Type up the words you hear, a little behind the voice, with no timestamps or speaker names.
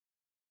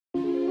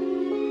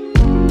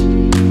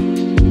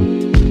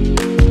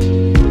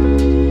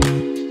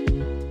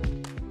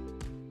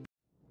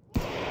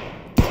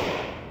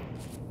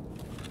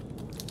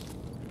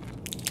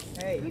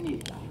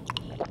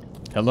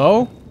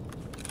Hello?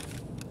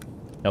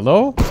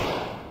 Hello?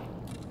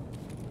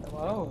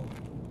 Hello?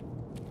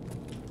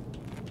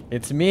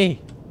 It's me.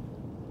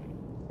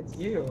 It's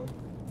you.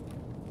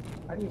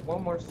 I need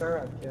one more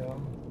syrup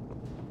kill.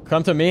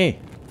 Come to me.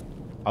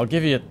 I'll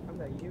give you... I'm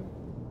not you.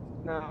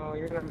 No,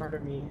 you're gonna murder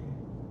me.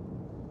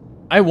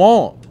 I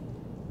won't.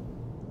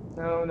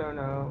 No, no,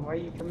 no. Why are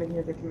you coming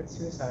here to commit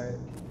suicide?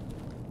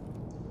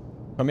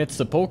 Commit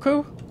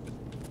seppuku?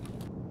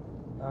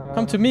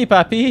 Come to me,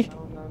 papi.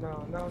 No, no,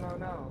 no, no, no,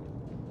 no.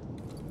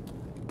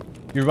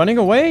 You're running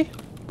away?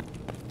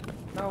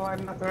 No,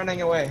 I'm not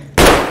running away.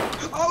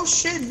 Oh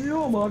shit!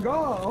 Oh my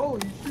god!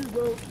 Holy shit,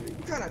 bro! You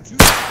kind of juice.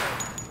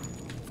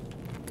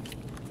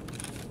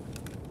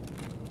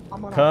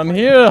 Come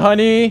here,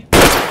 honey.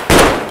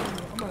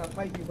 I'm gonna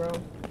fight you, bro.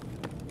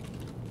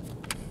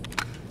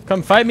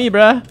 Come fight me,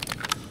 bruh.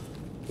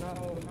 No,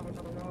 no,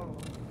 no, no.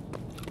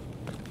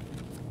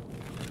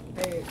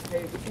 Hey,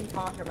 hey, we can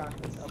talk about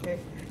this, okay?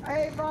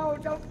 Hey, bro,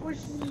 don't push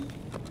me.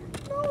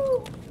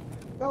 No.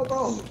 No,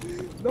 bro.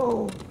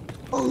 No.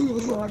 Oh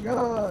my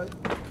god.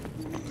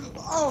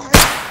 Oh, hey.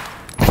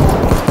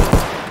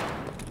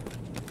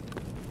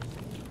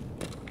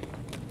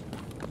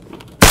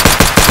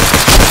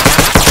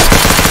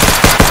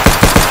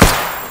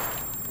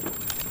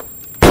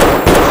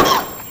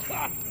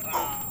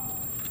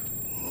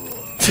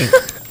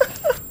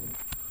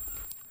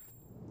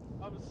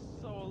 I'm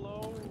so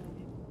alone.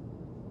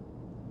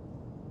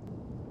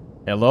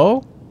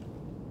 Hello?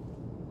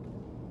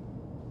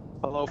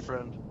 Hello,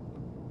 friend.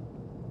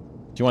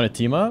 Do you want to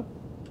team up?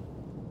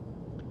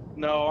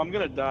 No, I'm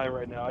gonna die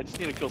right now. I just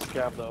need to kill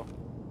Scav, though.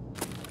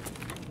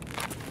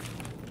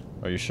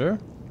 Are you sure?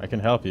 I can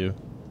help you.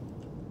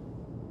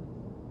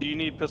 Do you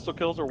need pistol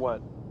kills or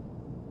what?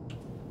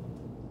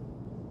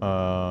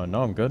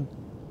 No, I'm good.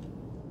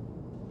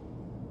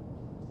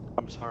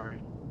 I'm sorry.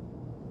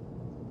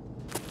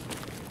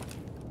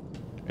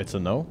 It's a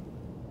no?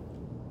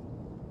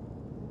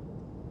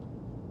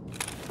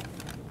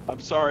 I'm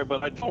sorry,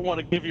 but I don't want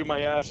to give you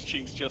my ass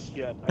cheeks just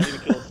yet. I need to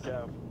kill a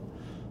Scav.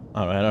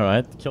 Alright,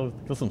 alright. Kill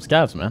some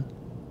scabs, man.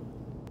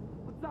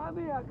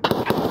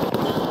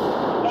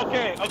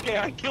 Okay, okay,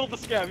 I killed the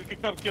Scav. You can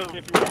come kill me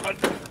if you want.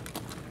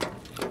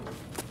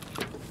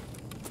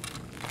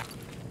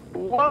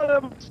 What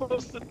am I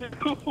supposed to do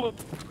with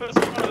this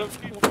kind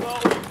of people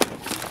knowing?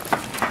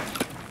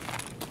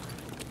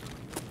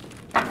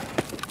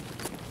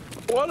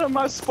 What am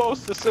I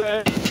supposed to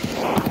say?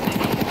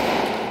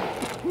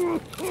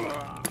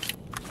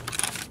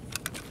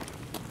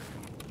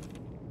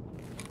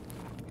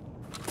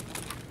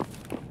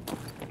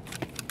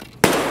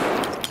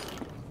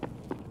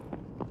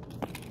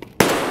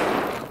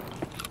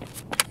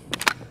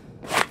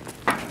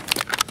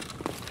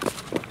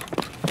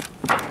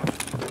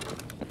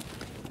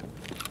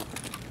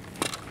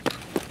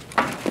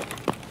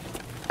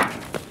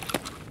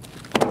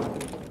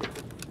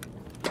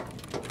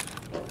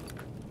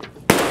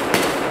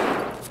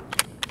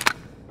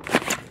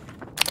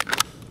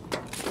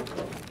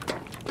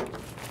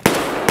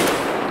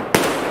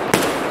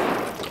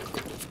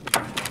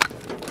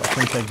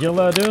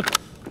 Tequila, dude.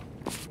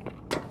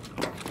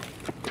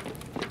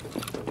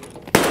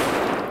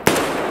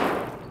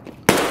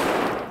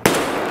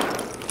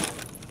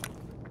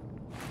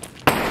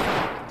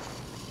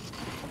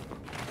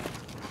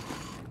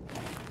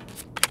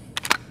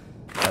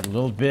 That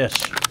little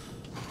bitch.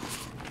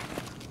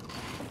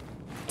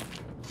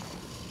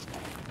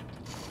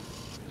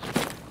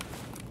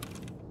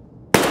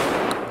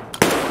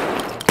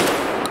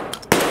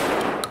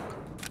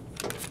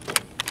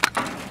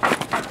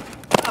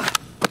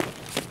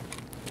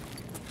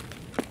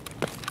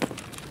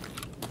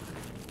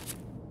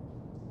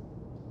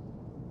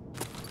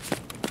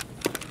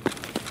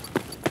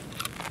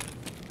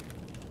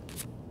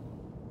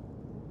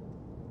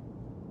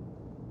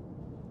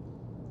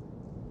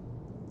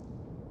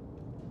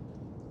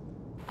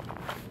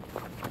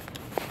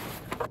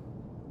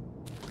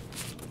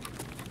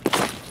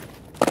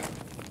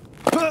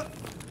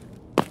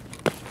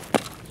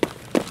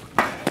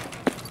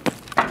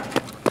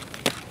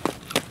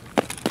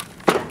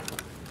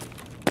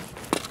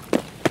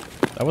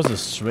 That was the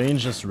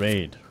strangest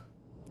raid.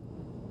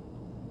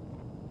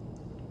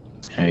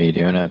 How you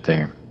doing out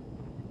there?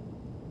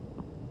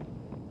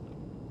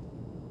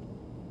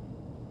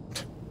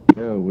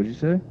 Yo, what'd you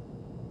say?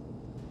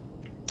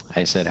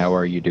 I said, how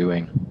are you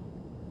doing?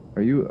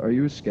 Are you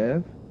a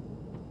scav?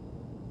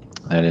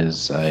 That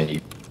is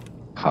a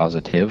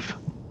positive.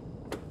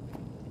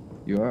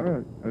 You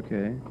are?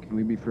 Okay. Can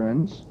we be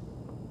friends?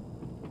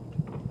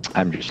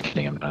 I'm just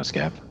kidding, I'm not a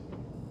scav.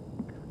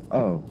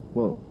 Oh,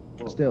 well,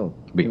 still.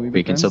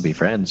 We can still be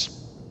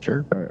friends.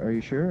 Sure. Are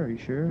you sure? Are you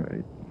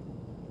sure?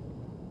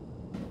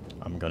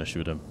 I'm gonna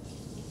shoot him.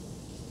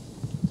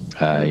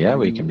 Yeah,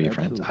 we can be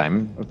friends. Okay.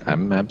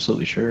 I'm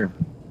absolutely sure.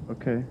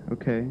 Okay,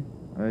 okay.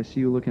 I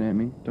see you looking at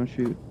me. Don't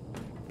shoot.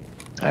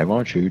 I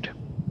won't shoot.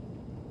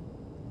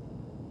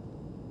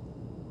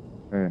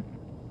 Alright.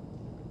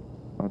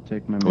 I'll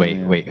take my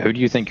Wait, who do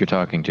you think you're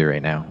talking to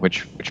right now?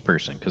 Which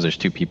person? Because there's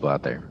two people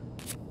out there.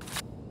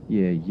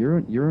 Yeah, you're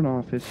in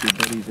office. Your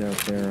buddy's out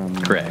there on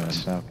the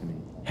Correct. balcony.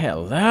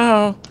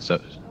 Hello.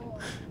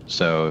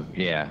 So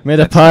yeah. May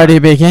the that's party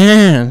not-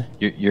 begin.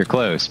 You're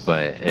close,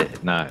 but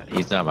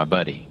he's not my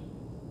buddy.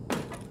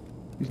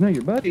 He's not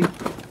your buddy.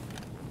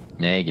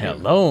 Negative.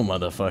 Hello,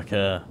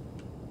 motherfucker.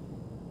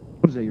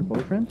 What is that? Your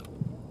boyfriend?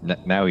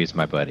 Now he's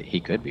my buddy. He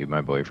could be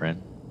my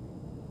boyfriend.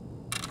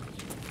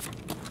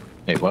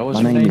 Hey, what was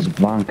My your name name? is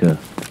Vanka.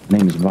 My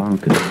name is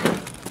Vanka.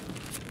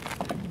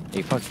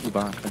 Hey, fuck you,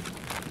 Bonka.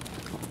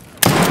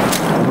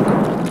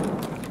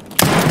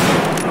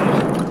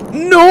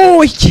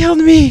 No, he killed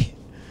me.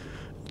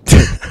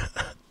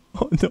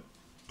 Oh no.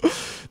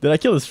 Did I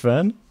kill his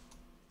friend?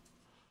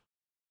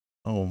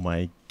 Oh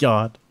my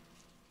god.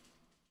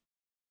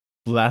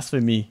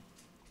 Blasphemy.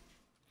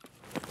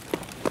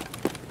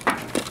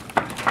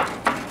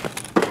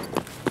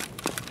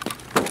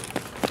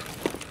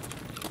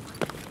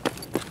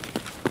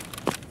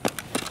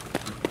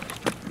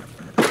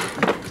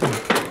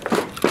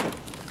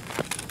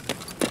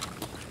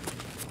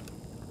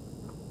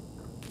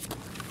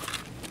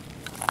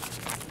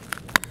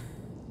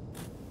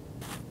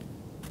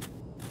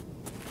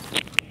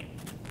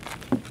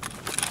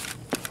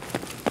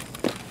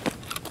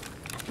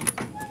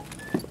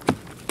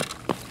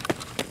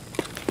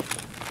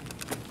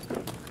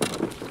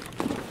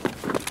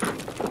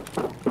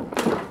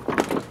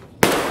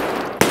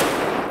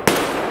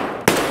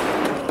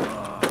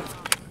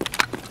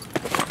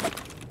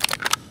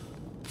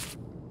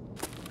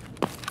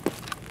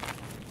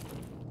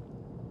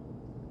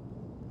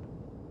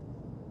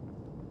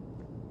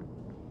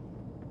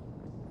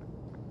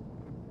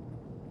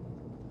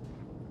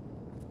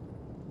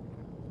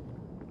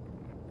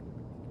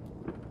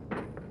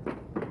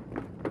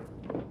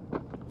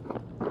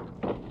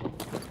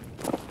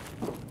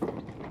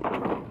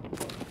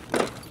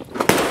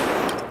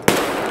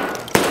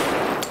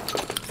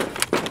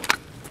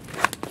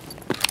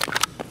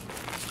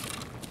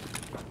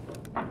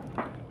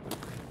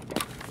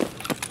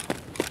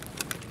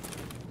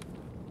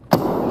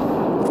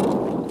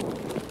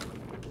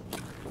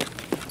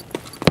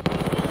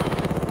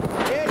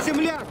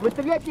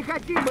 Стрелять не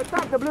хотим, мы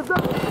так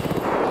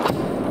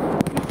наблюдаем.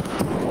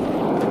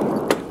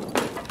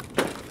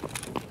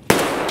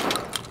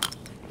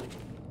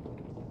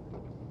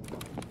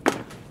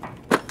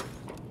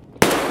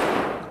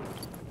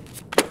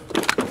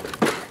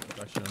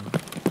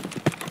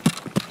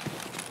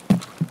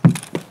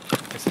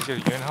 Is this your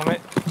unit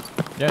helmet?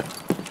 Yeah.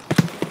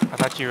 I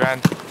thought you ran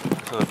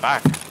to the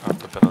back of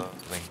the building.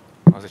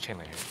 Oh, there's a chain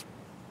link here.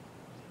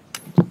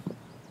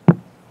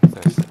 What's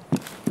this?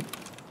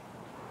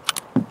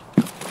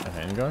 A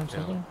handgun or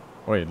something?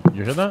 Wait,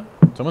 you hear that?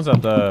 Someone's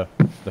at the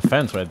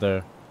fence right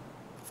there.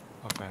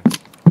 Oh, fence.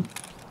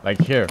 Like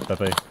here,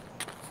 Pepe.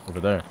 Over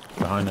there,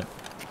 behind it.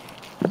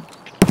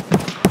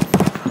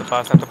 The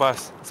bus, at the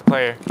bus. It's a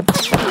player.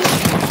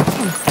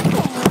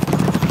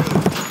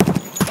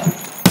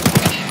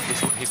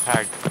 He's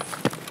tagged.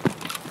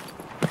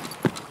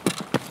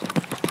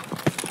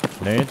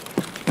 Nade.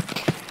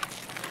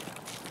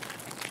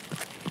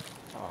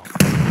 Oh.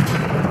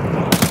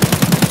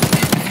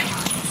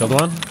 Killed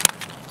one? I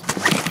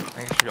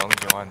think it should only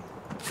be one.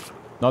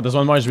 No, there's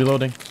one more. He's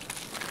reloading.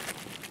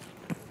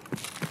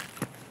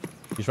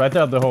 He's right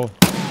there at the hole.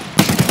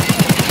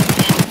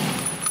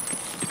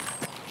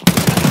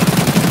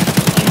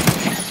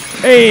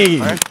 Hey!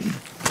 Alright.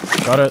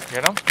 Got it.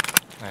 You get him?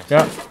 Nice.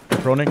 Yeah,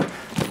 proning.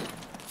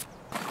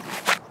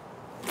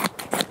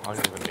 How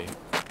should it even be?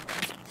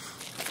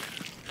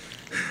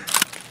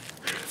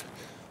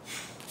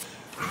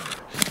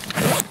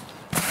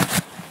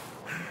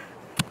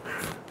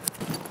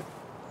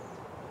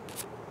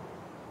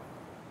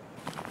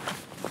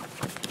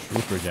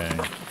 Trooper gang.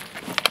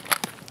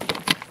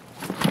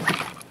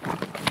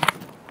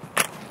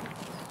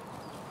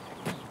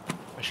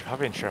 I should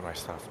probably insure my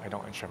stuff. I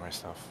don't insure my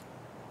stuff.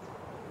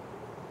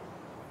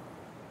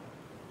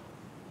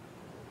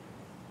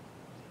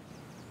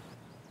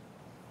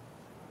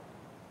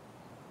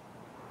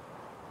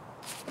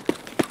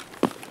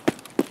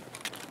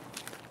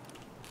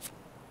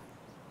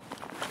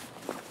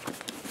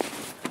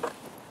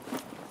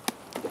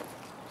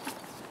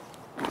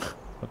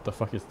 What the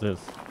fuck is this?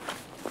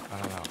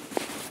 I don't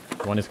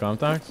know. One is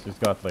contacts? He's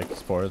got like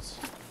sports.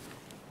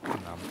 No,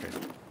 I'm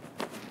good.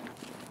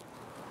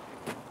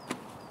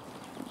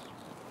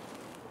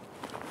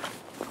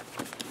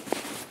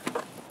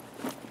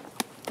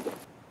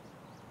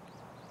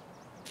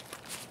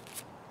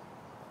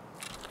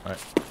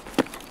 Alright.